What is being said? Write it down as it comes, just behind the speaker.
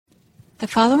The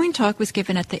following talk was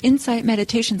given at the Insight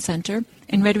Meditation Center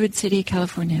in Redwood City,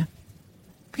 California.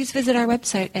 Please visit our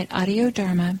website at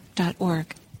audiodharma.org.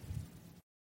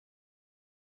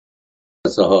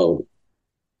 的时候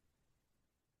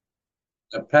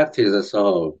practice 的时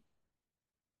候，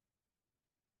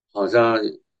好像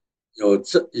有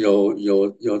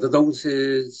的东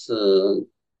西是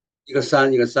一个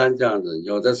山一个山这样子，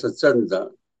有的是正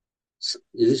的，是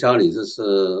影响你是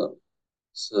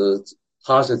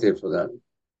positive 的，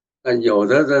那有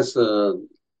的是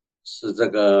这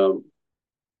个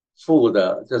负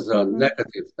的，就是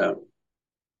negative 的，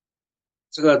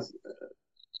这个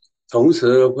同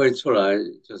时会出来，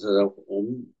就是我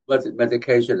们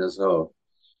medication 的时候，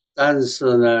但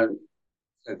是呢，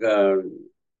这个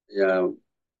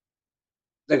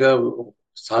那个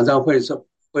常常会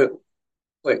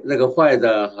那个坏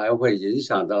的还会影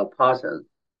响到 positive，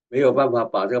 没有办法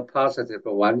把这个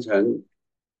positive 完全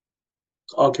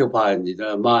occupy 你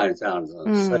的 mind 这样子，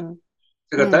所以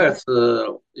这个大概是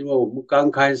因为我们刚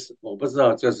开始，我不知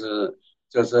道，就是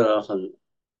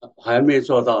还没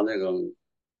做到那种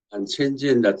很亲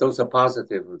近的，都是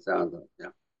positive 这样的。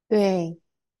对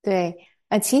对，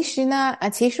其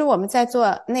实我们在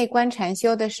做内观禅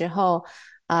修的时候，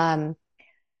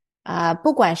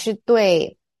不管是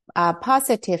对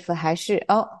positive 还是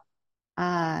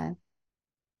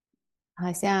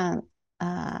好像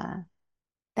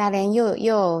大连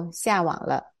又下网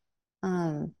了，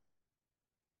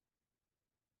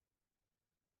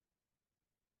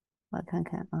我看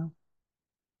看啊。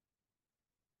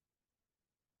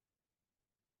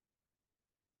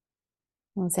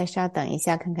我再稍等一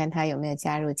下，看看他有没有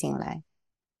加入进来。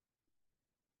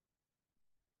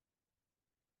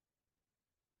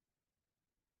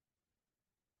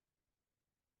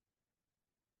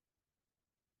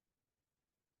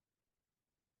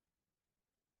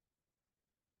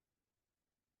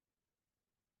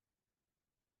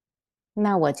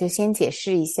那我就先解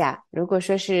释一下，如果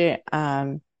说是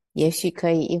也许可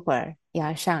以一会儿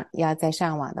要再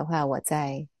上网的话，我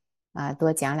再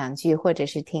多讲两句，或者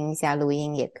是听一下录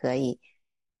音也可以。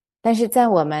但是在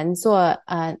我们做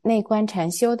内观禅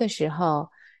修的时候，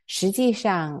实际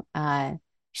上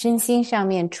身心上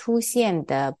面出现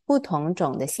的不同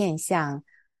种的现象，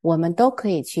我们都可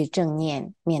以去正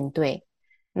念面对。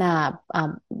那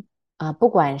不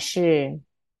管是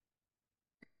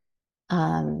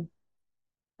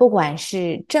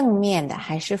正面的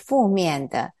还是负面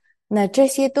的，那这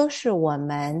些都是我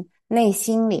们内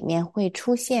心里面会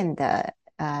出现的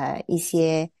一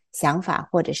些想法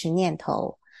或者是念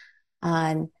头。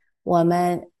我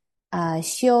们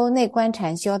修内观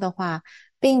禅修的话，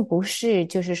并不是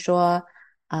就是说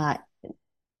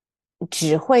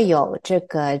只会有这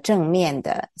个正面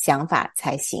的想法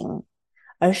才行，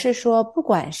而是说不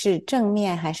管是正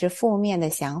面还是负面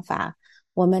的想法，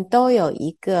我们都有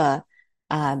一个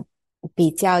比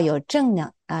较有正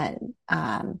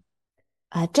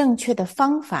确的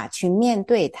方法去面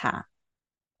对它，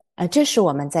这是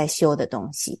我们在修的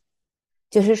东西。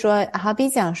就是说，好比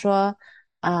讲说，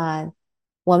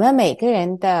我们每个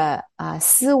人的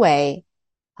思维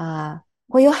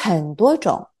会有很多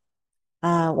种。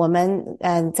我们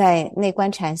在内观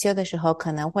禅修的时候，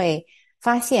可能会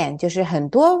发现，就是很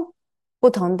多不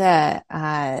同的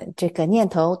这个念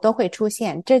头都会出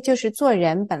现，这就是做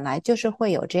人本来就是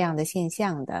会有这样的现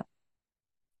象的。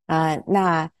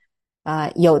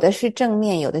有的是正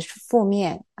面，有的是负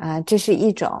面这是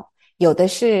一种，有的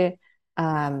是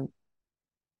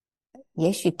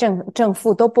也许正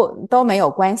负都没有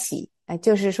关系，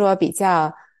就是说比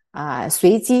较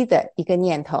随机的一个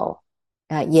念头，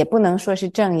也不能说是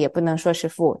正，也不能说是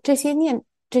负，这些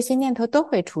念头都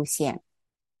会出现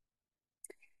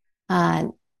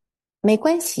没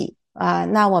关系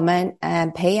那我们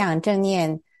培养正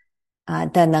念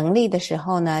的能力的时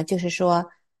候呢，就是说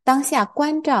当下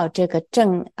关照这个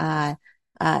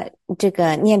这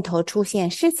个念头出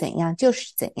现是怎样就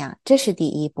是怎样，这是第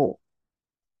一步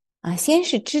先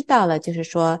是知道了，就是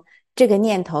说这个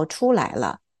念头出来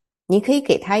了，你可以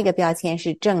给它一个标签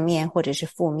是正面或者是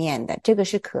负面的，这个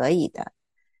是可以的。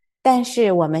但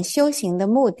是我们修行的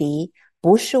目的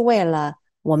不是为了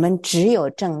我们只有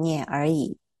正念而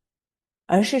已，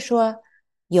而是说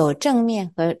有正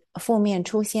面和负面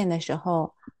出现的时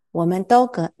候，我们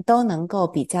都能够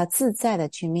比较自在的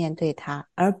去面对它，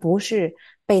而不是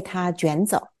被它卷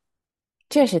走，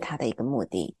这是它的一个目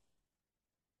的。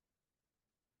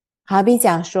好比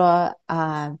讲说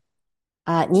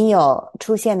你有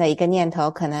出现的一个念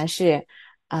头，可能是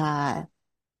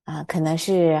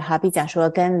好比讲说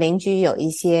跟邻居有一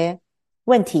些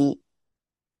问题，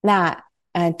那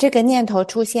这个念头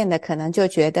出现的可能就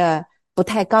觉得不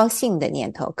太高兴的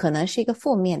念头，可能是一个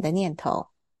负面的念头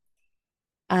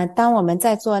当我们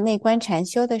在做内观禅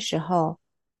修的时候，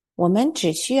我们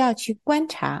只需要去观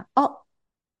察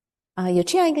有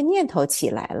这样一个念头起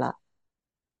来了。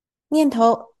念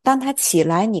头当它起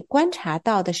来，你观察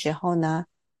到的时候呢，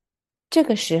这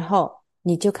个时候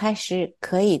你就开始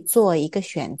可以做一个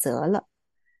选择了。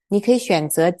你可以选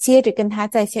择接着跟他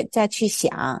再去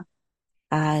想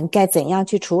该怎样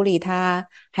去处理它，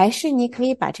还是你可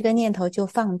以把这个念头就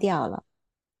放掉了。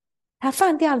他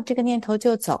放掉了，这个念头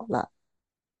就走了。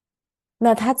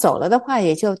那他走了的话，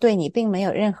也就对你并没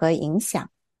有任何影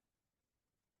响。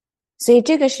所以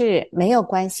这个是没有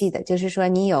关系的，就是说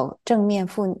你有正面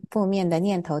负面的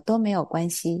念头都没有关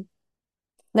系。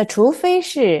那除非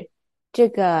是这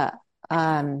个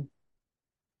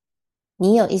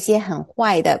你有一些很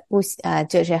坏的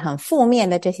就是很负面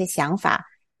的这些想法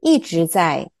一直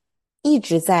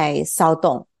在骚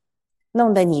动，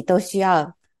弄得你都需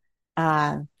要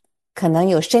可能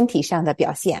有身体上的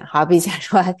表现，好比讲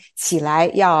说起来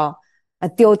要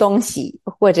丢东西，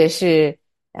或者是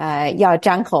要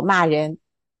张口骂人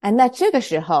那这个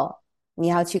时候你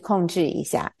要去控制一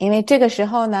下，因为这个时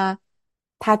候呢，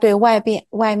他对外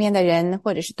面的人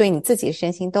或者是对你自己的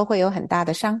身心都会有很大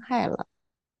的伤害了。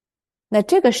那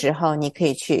这个时候你可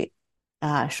以去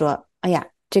说，哎呀，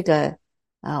这个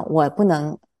我不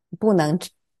能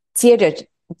接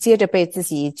着被自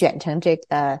己卷成这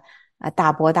个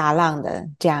大波大浪的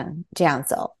这样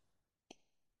走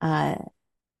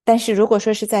但是如果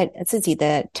说是在自己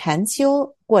的禅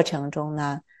修过程中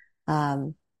呢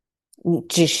你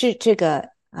只是这个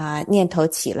念头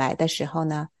起来的时候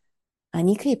呢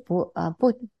你可以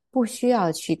不需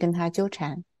要去跟他纠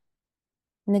缠。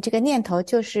那这个念头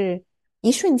就是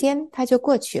一瞬间它就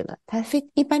过去了，它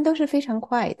一般都是非常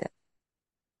快的。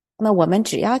那我们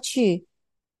只要去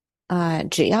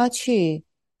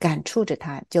感触着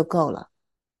它就够了，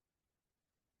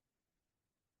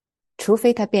除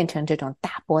非它变成这种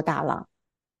大波大浪，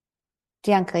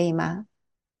这样可以吗？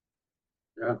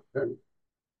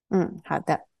好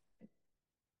的。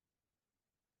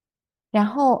然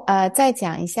后再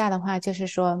讲一下的话，就是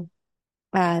说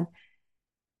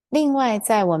另外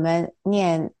在我们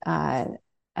念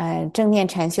正念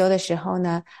禅修的时候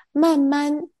呢，慢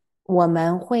慢我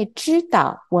们会知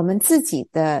道我们自己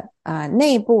的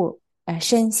内部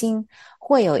身心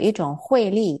会有一种慧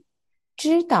力，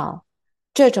知道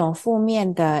这种负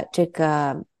面的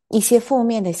一些负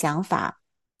面的想法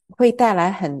会带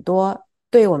来很多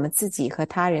对我们自己和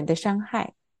他人的伤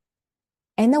害。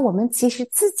那我们其实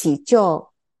自己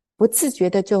就不自觉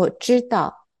的就知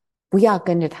道不要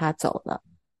跟着他走了。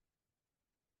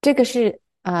这个是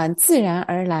自然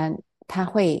而然它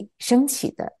会升起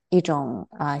的一种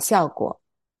效果。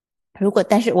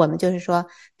但是我们就是说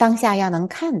当下要能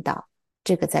看到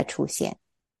这个在出现。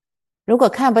如果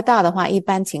看不到的话，一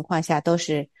般情况下都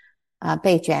是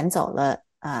被卷走了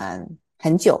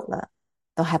很久了，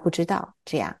都还不知道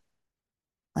这样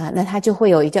那它就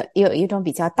会有一种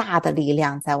比较大的力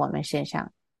量在我们身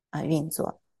上运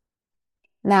作。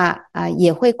那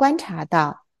也会观察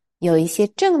到有一些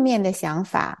正面的想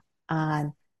法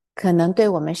可能对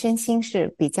我们身心是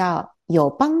比较有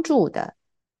帮助的。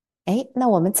那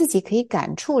我们自己可以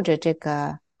感触着这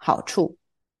个好处。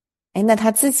那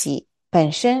他自己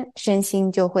本身身心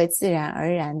就会自然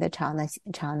而然的朝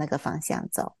那个方向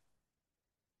走。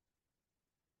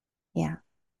呀，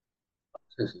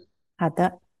谢谢。好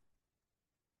的。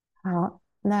好，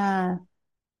那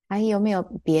还有没有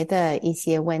别的一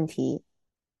些问题？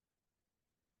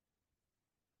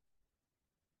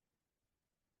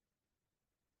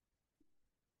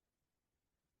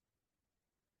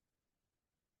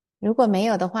如果没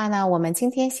有的话呢，我们今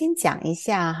天先讲一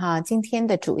下哈，今天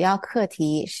的主要课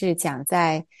题是讲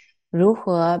在如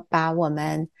何把我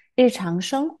们日常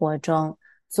生活中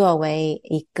作为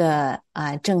一个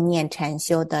正念禅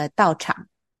修的道场。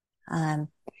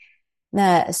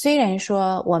那虽然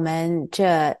说我们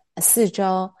这4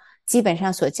周基本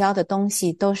上所教的东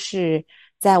西都是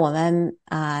在我们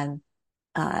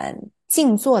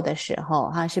静坐的时候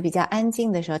是比较安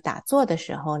静的时候打坐的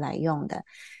时候来用的，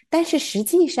但是实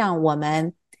际上我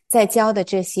们在教的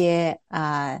这些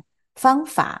方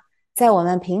法在我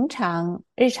们平常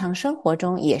日常生活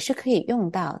中也是可以用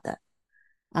到的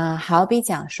好比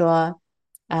讲说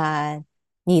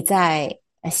你在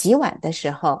洗碗的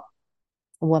时候，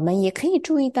我们也可以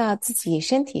注意到自己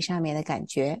身体上面的感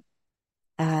觉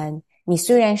你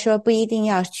虽然说不一定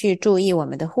要去注意我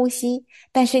们的呼吸，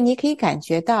但是你可以感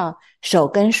觉到手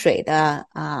跟水的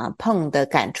碰的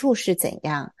感触是怎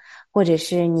样，或者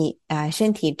是你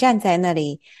身体站在那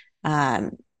里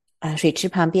水池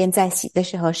旁边在洗的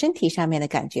时候，身体上面的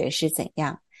感觉是怎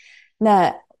样？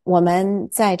那我们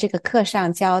在这个课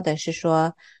上教的是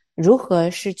说，如何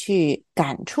是去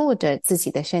感触着自己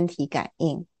的身体感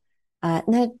应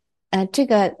这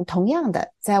个同样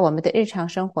的，在我们的日常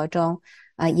生活中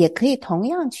也可以同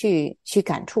样去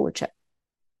感触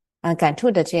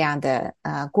着这样的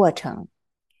过程。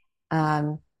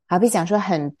好比讲说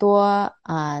很多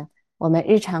我们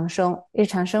日常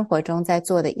生活中在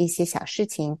做的一些小事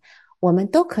情，我们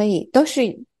都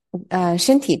是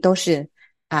身体都是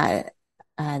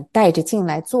带着劲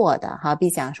来做的。好比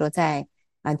讲说在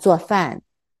做饭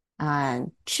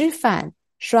吃饭、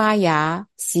刷牙、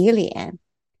洗脸，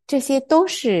这些都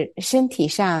是身体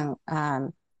上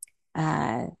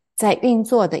在运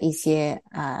作的一些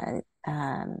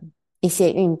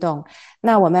运动。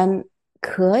那我们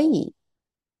可以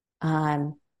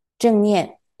正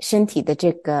念身体的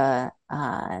这个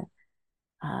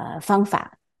方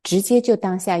法，直接就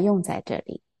当下用在这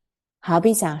里。好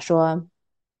比讲说，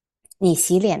你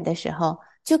洗脸的时候，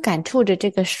就感触着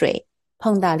这个水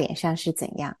碰到脸上是怎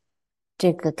样，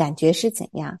这个感觉是怎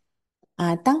样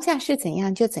当下是怎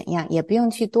样就怎样，也不用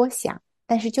去多想，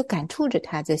但是就感触着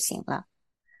它就行了。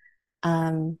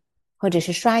或者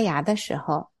是刷牙的时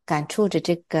候，感触着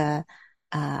这个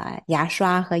牙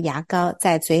刷和牙膏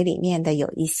在嘴里面的有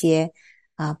一些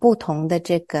不同的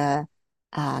这个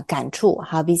感触。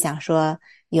好比讲说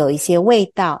有一些味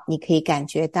道你可以感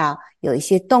觉到，有一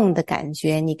些动的感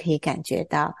觉你可以感觉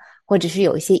到，或者是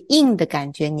有一些硬的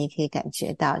感觉你可以感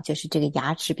觉到，就是这个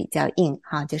牙齿比较硬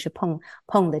就是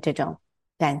碰的这种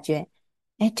感觉。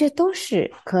这都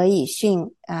是可以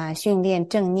训练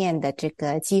正念的这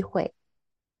个机会。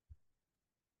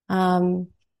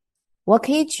我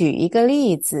可以举一个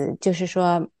例子，就是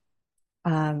说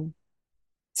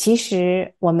其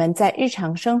实我们在日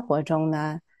常生活中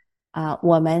呢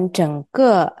我们整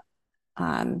个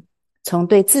从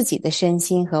对自己的身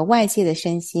心和外界的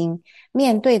身心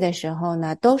面对的时候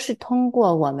呢，都是通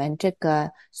过我们这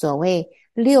个所谓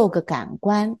6个感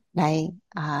官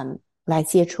来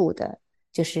接触的，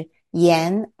就是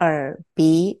眼、耳、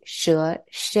鼻、舌、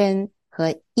身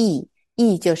和意。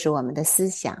意就是我们的思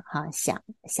想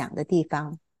想的地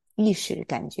方，意识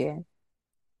感觉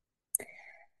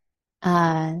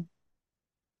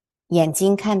眼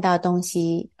睛看到东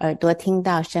西，耳朵听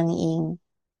到声音，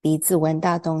鼻子闻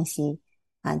到东西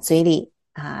嘴里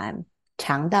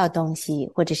尝到东西，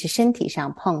或者是身体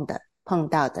上碰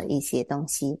到的一些东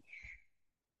西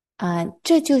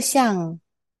这就像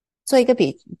做一个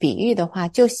比喻的话，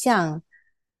就像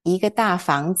一个大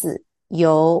房子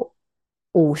有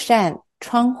5扇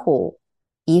窗户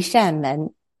1扇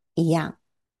门一样。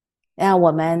那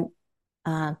我们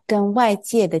跟外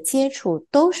界的接触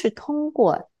都是通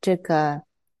过这个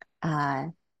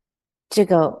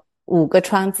5个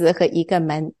窗子和1个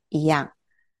门一样。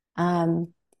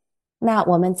那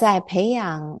我们在培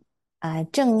养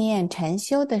正念禅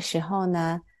修的时候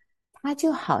呢，它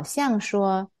就好像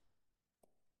说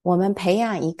我们培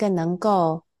养一个能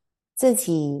够自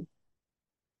己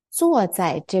坐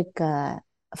在这个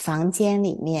房间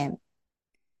里面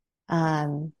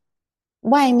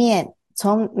外面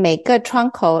从每个窗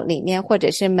口里面或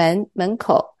者是门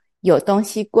口有东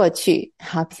西过去，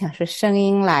好比方说声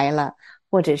音来了，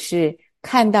或者是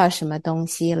看到什么东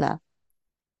西了，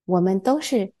我们都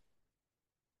是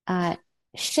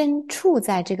身处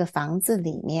在这个房子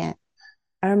里面，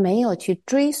而没有去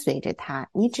追随着它。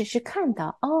你只是看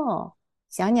到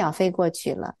小鸟飞过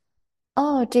去了，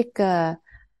这个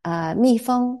蜜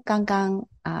蜂刚刚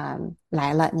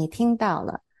来了，你听到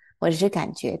了或者是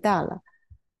感觉到了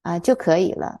就可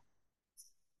以了。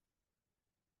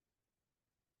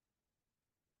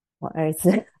我儿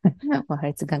子我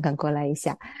儿子刚刚过来一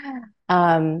下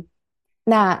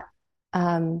那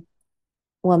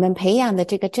我们培养的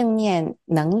这个正念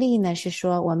能力呢，是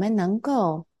说我们能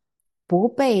够不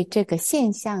被这个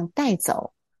现象带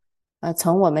走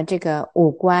从我们这个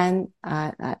5官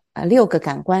6个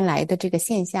感官来的这个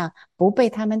现象不被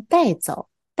他们带走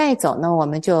呢，我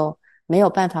们就没有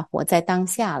办法活在当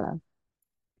下了。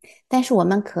但是我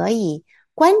们可以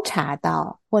观察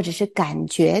到或者是感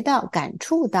觉到感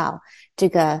触到这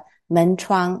个门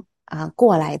窗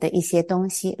过来的一些东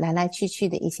西，来来去去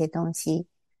的一些东西，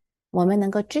我们能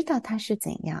够知道它是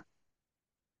怎样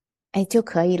就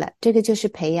可以了。这个就是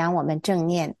培养我们正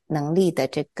念能力的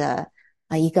这个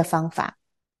一个方法。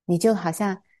你就好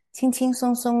像轻轻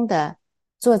松松的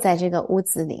坐在这个屋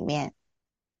子里面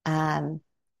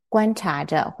观察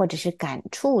着或者是感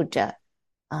触着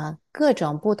各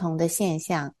种不同的现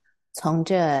象从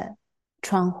这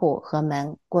窗户和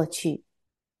门过去。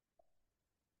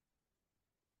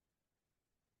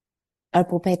而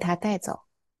不被它带走。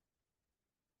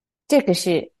这个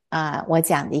是我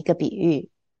讲的一个比喻，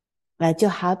就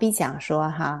好比讲说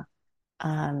哈，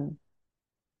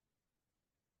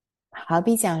好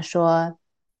比讲说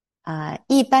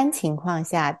一般情况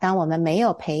下，当我们没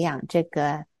有培养这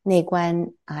个内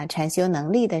观禅修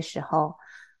能力的时候，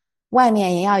外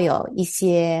面也要有一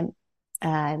些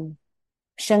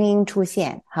声音出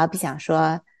现，好比讲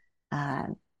说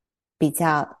比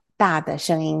较大的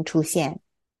声音出现，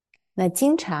那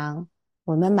经常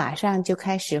我们马上就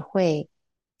开始会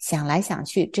想来想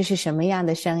去，这是什么样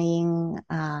的声音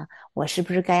我是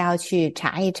不是该要去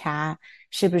查一查，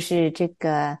是不是这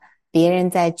个别人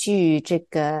在锯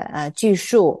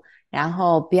树，然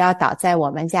后不要倒在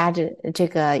我们家这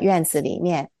个院子里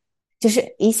面，就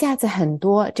是一下子很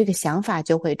多这个想法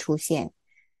就会出现。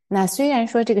那虽然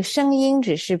说这个声音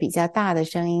只是比较大的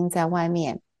声音在外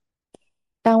面，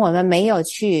当我们没有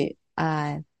去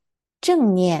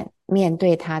正念面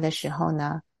对它的时候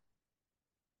呢，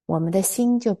我们的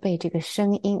心就被这个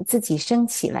声音自己升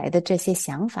起来的这些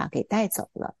想法给带走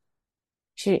了。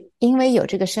是因为有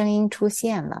这个声音出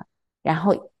现了，然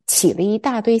后起了一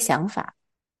大堆想法，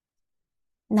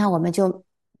那我们就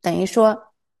等于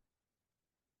说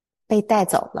被带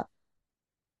走了，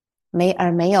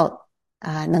没有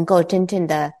能够真正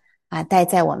的待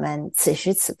在我们此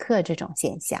时此刻这种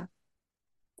现象。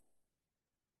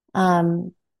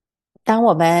当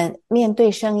我们面对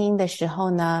声音的时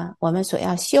候呢，我们所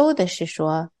要修的是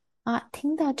说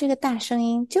听到这个大声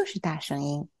音就是大声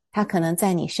音，它可能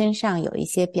在你身上有一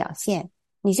些表现，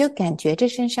你就感觉这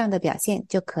身上的表现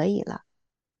就可以了。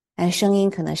声音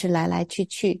可能是来来去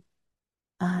去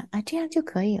这样就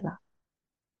可以了，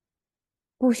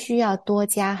不需要多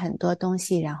加很多东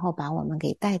西，然后把我们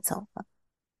给带走了。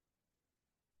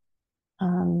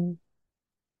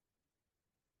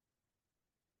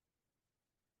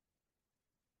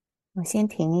我先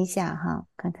停一下哈，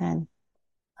看看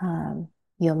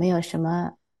有没有什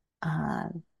么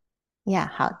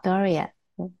好 Doria。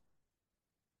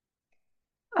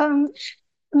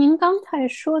 您刚才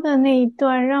说的那一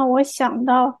段让我想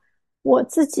到我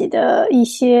自己的一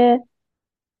些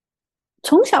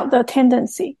从小的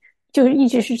tendency， 就一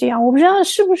直是这样。我不知道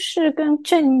是不是跟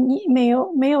正念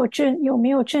有没有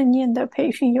正念的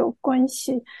培训有关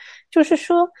系。就是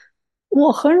说，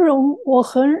我很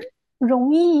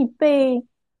容易被，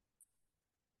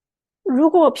如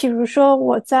果比如说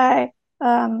我在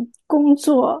工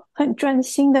作很专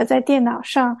心的在电脑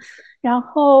上，然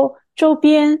后周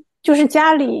边就是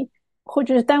家里或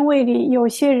者是单位里有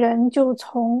些人就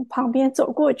从旁边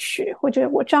走过去，或者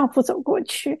我丈夫走过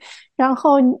去，然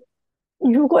后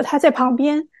如果他在旁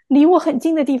边离我很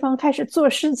近的地方开始做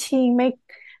事情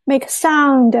make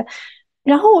sound，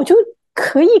 然后我就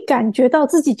可以感觉到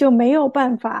自己就没有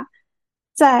办法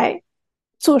在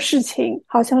做事情，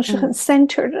好像是很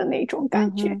center 的那种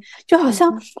感觉，就好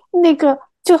像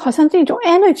就好像这种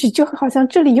energy， 就好像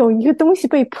这里有一个东西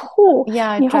被破，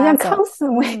你好像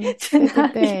constantly 在那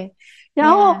里。对，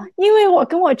然后因为我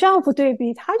跟我丈夫对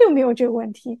比，他就没有这个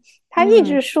问题，他一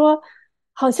直说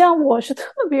好像我是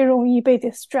特别容易被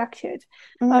distracted。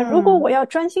如果我要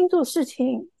专心做事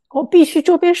情，我必须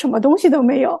周边什么东西都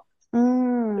没有。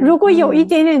如果有一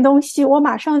点点东西，我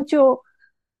马上就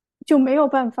没有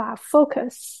办法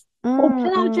focus。我不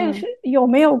知道这个是有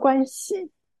没有关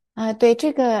系。对，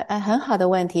这个很好的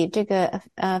问题，这个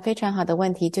非常好的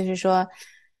问题，就是说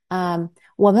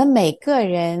我们每个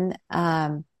人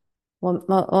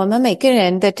我们每个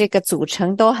人的这个组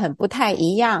成都很不太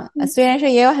一样，虽然说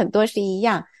也有很多是一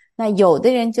样，那有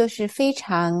的人就是非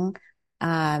常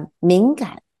敏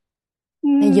感，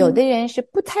有的人是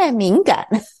不太敏感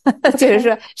就是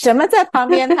说什么在旁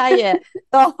边他也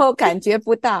都感觉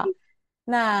不到。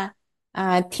那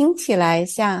听起来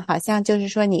好像就是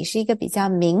说你是一个比较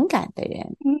敏感的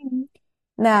人。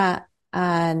那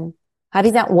好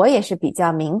比讲我也是比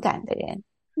较敏感的人。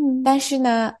但是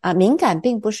呢敏感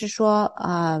并不是说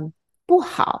不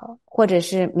好，或者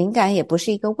是敏感也不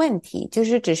是一个问题，就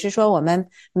是只是说我们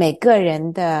每个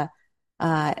人的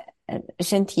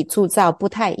身体铸造不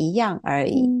太一样而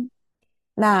已。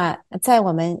那在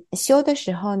我们修的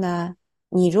时候呢，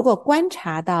你如果观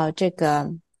察到这个，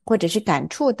或者是感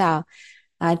触到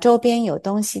周边有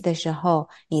东西的时候，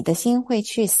你的心会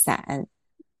去散，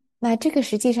那这个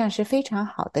实际上是非常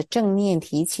好的正念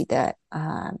提起的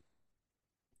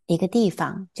一个地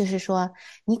方，就是说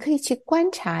你可以去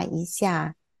观察一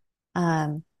下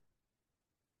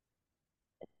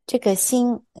这个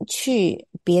心去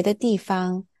别的地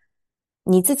方，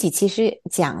你自己其实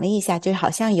讲了一下，就好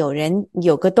像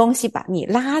有个东西把你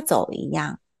拉走一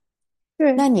样。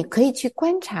对，那你可以去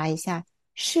观察一下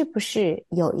是不是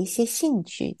有一些兴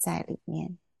趣在里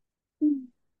面。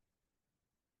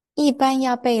一般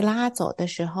要被拉走的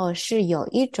时候是有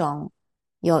一种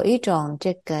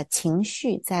这个情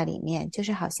绪在里面，就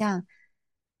是好像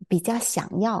比较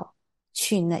想要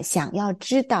去想要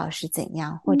知道是怎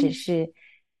样，或者是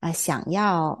想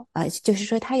要就是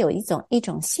说他有一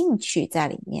种兴趣在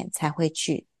里面才会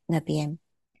去那边。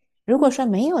如果说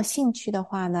没有兴趣的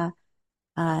话呢，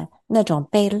那种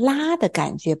被拉的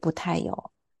感觉不太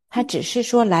有，他只是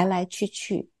说来来去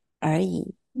去而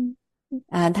已。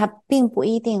他并不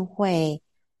一定会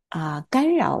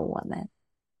干扰我们。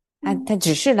它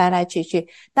只是来来去去。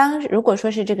如果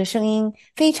说是这个声音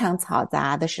非常嘈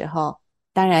杂的时候，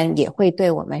当然也会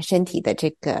对我们身体的这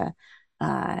个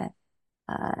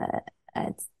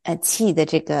气的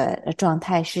这个状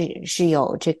态是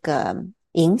有这个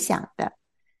影响的。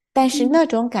但是那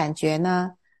种感觉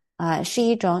呢，是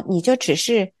一种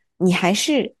你还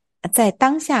是在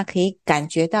当下可以感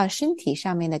觉到身体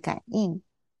上面的感应，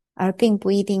而并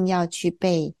不一定要去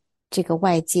被这个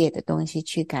外界的东西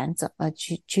去赶走，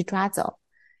去抓走。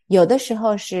有的时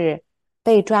候是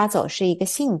被抓走是一个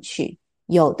兴趣，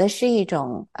有的是一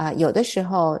种有的时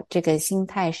候这个心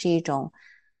态是一种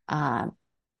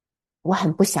我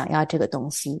很不想要这个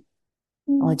东西，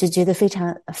我就觉得非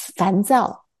常烦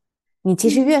躁。你其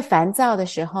实越烦躁的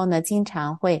时候呢，经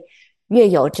常会越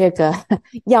有这个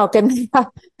要跟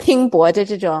他拼搏的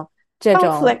这种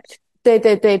conflict， 对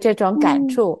对对，这种感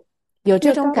触。有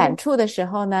这种有道理。感触的时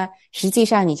候呢，实际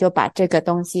上你就把这个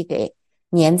东西给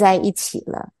粘在一起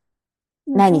了，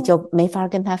那你就没法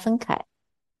跟他分开。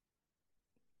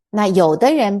那有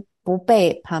的人不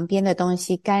被旁边的东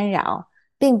西干扰，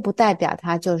并不代表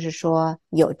他就是说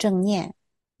有正念。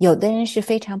有的人是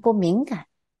非常不敏感，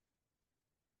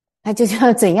他就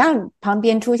像怎样旁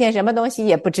边出现什么东西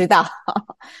也不知道。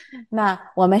那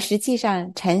我们实际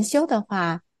上禅修的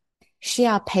话，是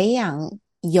要培养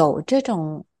有这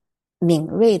种敏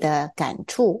锐的感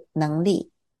触能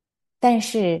力，但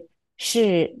是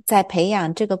在培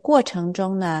养这个过程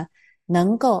中呢，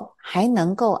还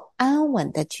能够安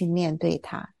稳的去面对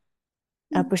它，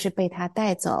而不是被它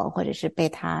带走，或者是被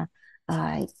它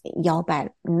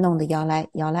弄得摇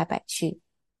来摆去。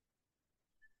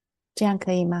这样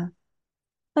可以吗？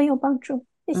很有帮助，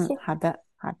谢谢。好的，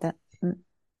好的，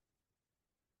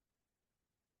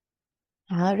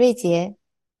好，瑞杰。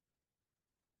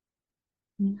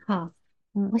你好，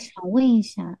嗯我想问一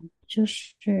下，就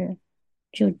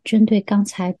针对刚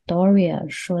才 Doria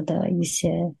说的一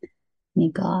些那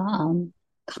个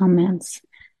comments，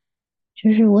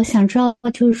就是我想知道，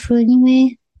就是说，因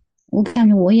为我感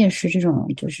觉我也是这种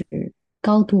就是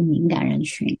高度敏感人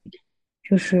群，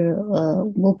就是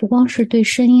我不光是对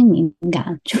声音敏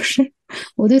感，就是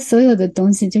我对所有的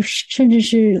东西，就是甚至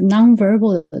是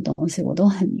non-verbal 的东西，我都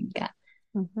很敏感。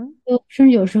甚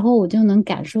至有时候我就能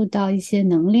感受到一些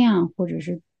能量，或者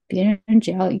是别人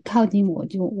只要一靠近我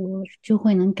就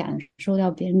会能感受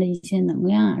到别人的一些能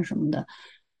量啊什么的，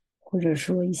或者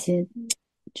说一些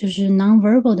就是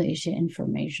non-verbal 的一些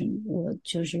information，我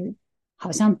就是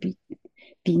好像比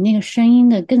那个声音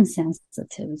的更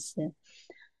sensitive 一些。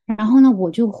然后呢，我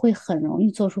就会很容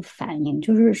易做出反应，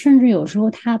就是甚至有时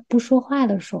候他不说话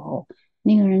的时候，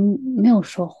那个人没有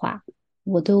说话，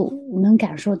我都能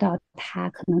感受到他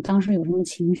可能当时有什么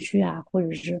情绪啊，或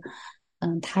者是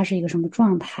他是一个什么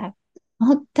状态。然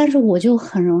后，但是我就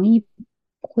很容易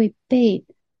会被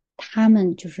他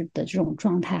们就是的这种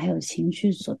状态还有情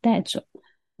绪所带走。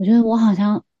我觉得我好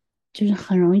像就是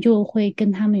很容易就会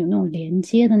跟他们有那种连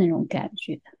接的那种感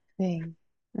觉。对，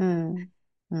嗯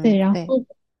对，然对，后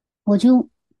我就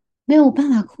没有办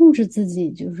法控制自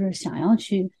己，就是想要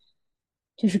去，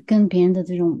就是跟别人的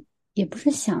这种，也不是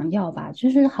想要吧，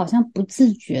就是好像不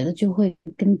自觉的就会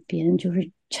跟别人就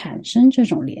是产生这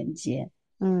种连接。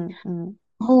嗯嗯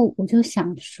然后我就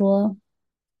想说，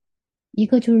一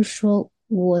个就是说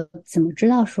我怎么知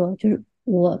道说，就是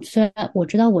我虽然我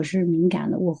知道我是敏感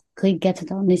的，我可以 get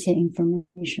到那些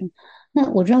information，那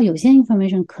我知道有些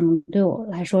information 可能对我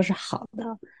来说是好的，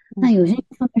那有些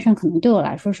information 可能对我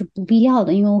来说是不必要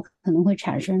的，因为我可能会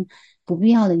产生不必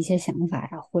要的一些想法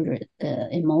呀，或者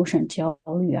emotion 焦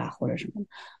虑啊，或者什么的。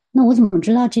那我怎么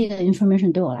知道这个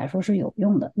information 对我来说是有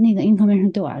用的？那个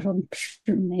information 对我来说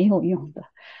是没有用的。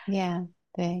，Yeah，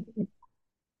对。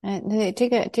对，这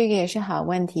个也是好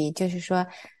问题，就是说，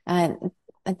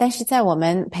但是在我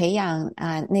们培养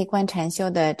内观禅修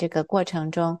的这个过程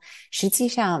中，实际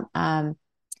上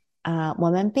我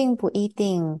们并不一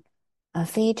定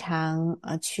非常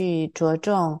去着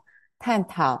重探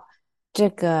讨这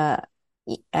个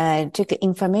这个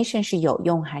information 是有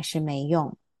用还是没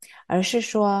用，而是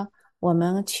说我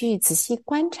们去仔细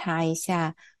观察一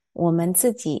下我们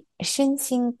自己身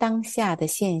心当下的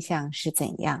现象是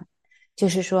怎样。就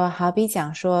是说，好比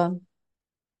讲说，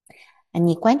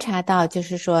你观察到，就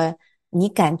是说，你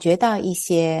感觉到一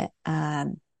些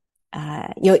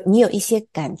你有一些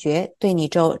感觉，对你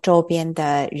周边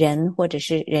的人或者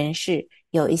是人事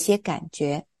有一些感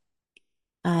觉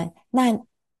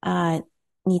那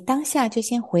你当下就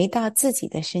先回到自己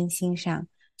的身心上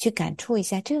去感触一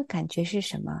下这个感觉是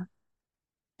什么。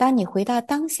当你回到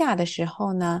当下的时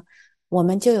候呢，我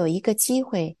们就有一个机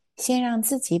会先让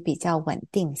自己比较稳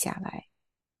定下来。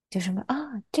就什么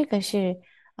这个是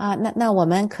那我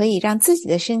们可以让自己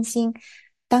的身心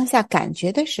当下感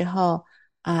觉的时候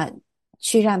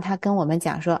去让他跟我们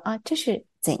讲说这是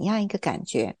怎样一个感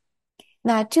觉。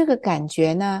那这个感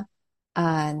觉呢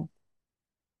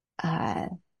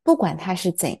不管它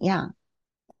是怎样，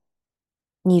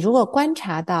你如果观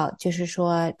察到就是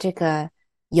说这个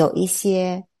有一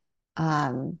些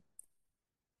啊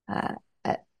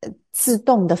自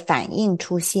动的反应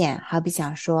出现，好比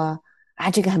讲说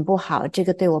这个很不好，这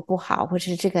个对我不好，或者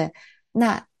是这个，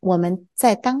那我们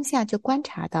在当下就观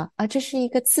察到这是一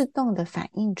个自动的反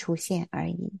应出现而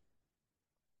已，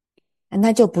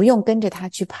那就不用跟着它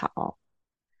去跑。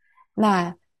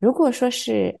那如果说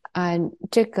是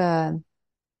这个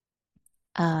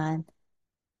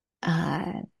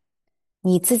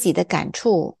你自己的感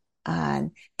触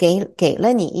给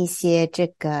了你一些这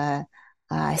个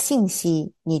信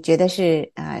息，你觉得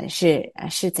是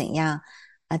怎样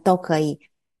都可以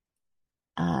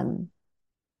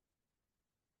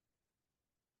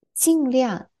尽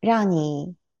量让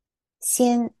你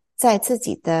先在自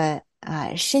己的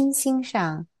身心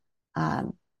上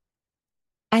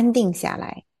安定下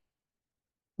来。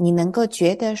你能够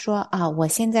觉得说我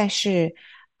现在是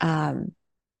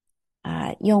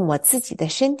用我自己的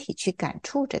身体去感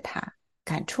触着它，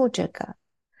感触这个，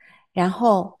然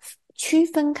后区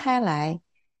分开来，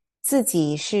自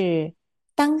己是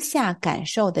当下感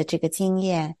受的这个经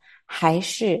验，还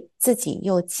是自己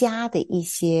又加的一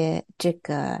些这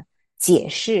个解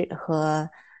释和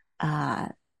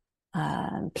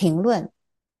评论。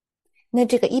那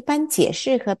这个一般解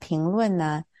释和评论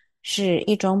呢，是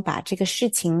一种把这个事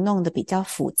情弄得比较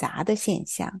复杂的现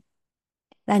象。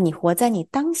那你活在你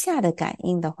当下的感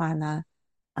应的话呢，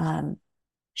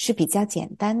是比较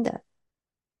简单的，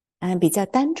比较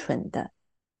单纯的，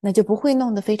那就不会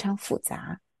弄得非常复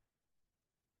杂。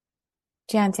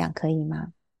这样讲可以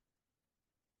吗？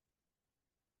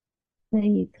可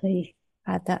以可以。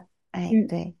好的，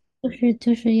对。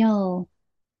就是要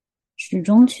始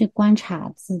终去观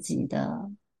察自己的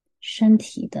身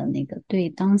体的那个对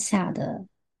当下的，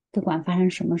不管发生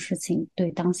什么事情，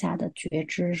对当下的觉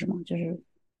知是吗？就是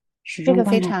始这终观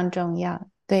察。个非常重要，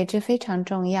对，这非常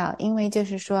重要，因为就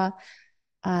是说，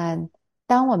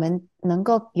当我们能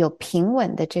够有平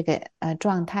稳的这个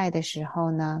状态的时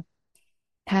候呢，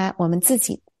我们自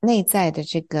己内在的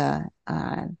这个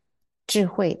智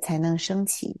慧才能升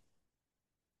起。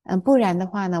不然的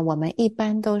话呢，我们一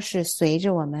般都是随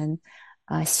着我们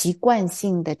习惯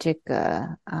性的这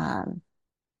个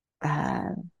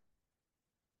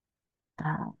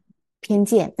偏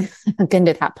见跟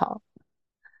着他跑。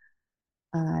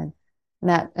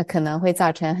那可能会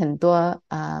造成很多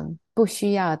不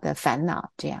需要的烦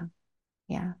恼，这样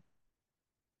呀。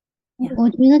我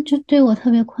觉得就对我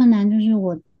特别困难，就是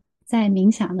我在冥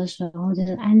想的时候，就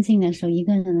是安静的时候，一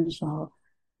个人的时候，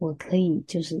我可以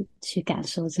就是去感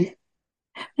受这个。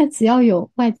那只要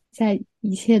有外在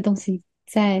一切东西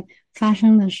在发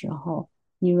生的时候，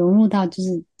你融入到就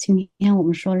是今天我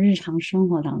们说日常生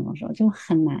活当中的时候，就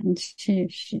很难去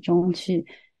始终去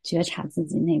觉察自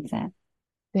己内在，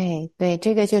对对，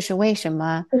这个就是为什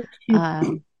么去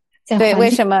对，在环境。为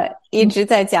什么一直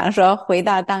在讲说回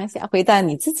到当下，回到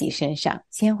你自己身上，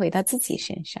先回到自己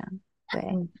身上。对，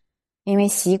因为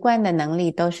习惯的能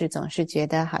力都是总是觉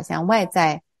得好像外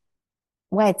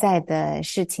在的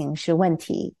事情是问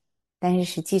题，但是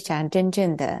实际上真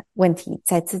正的问题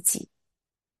在自己。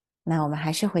那我们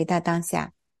还是回到当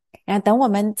下，然后等我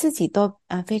们自己都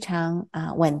非常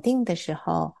稳定的时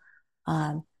候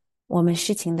我们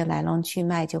事情的来龙去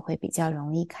脉就会比较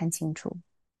容易看清楚，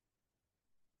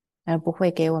而不会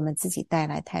给我们自己带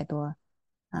来太多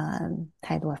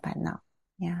烦恼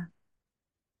呀。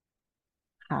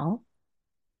好，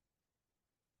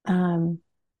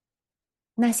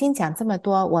那先讲这么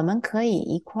多，我们可以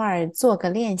一块儿做个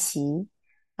练习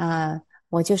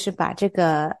我就是把这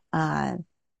个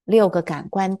6个感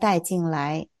官带进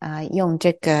来用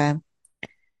这个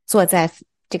坐在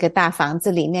这个大房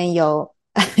子里面有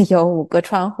有5个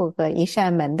窗户和1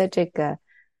扇门的这个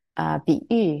比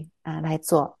喻来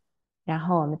做。然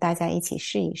后我们大家一起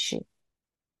试一试。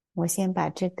我先把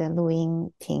这个录音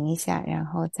停一下，然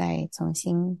后再重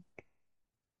新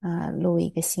录一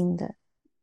个新的。